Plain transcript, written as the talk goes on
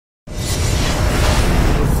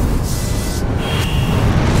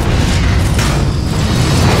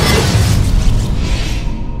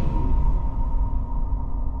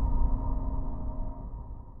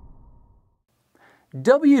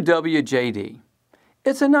WWJD.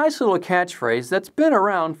 It's a nice little catchphrase that's been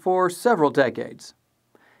around for several decades.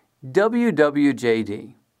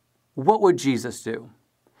 WWJD. What would Jesus do?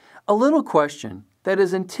 A little question that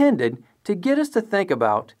is intended to get us to think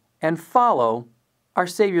about and follow our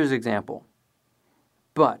Savior's example.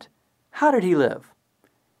 But how did he live?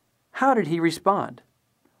 How did he respond?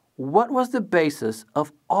 What was the basis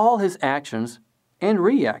of all his actions and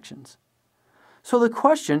reactions? So the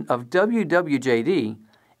question of WWJD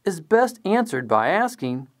is best answered by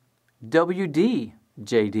asking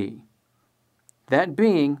WDJD. That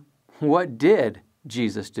being, what did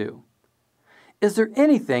Jesus do? Is there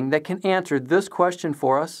anything that can answer this question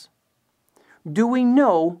for us? Do we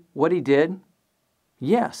know what he did?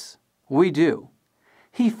 Yes, we do.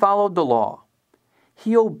 He followed the law.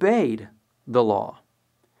 He obeyed the law.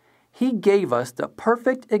 He gave us the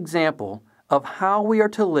perfect example of how we are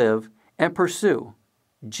to live and pursue,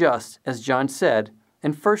 just as John said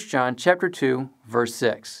in 1 John chapter 2, verse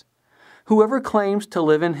 6. Whoever claims to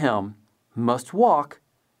live in him must walk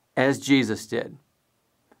as Jesus did.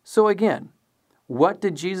 So again, what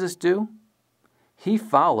did Jesus do? He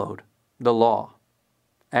followed the law,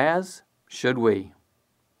 as should we.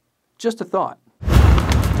 Just a thought.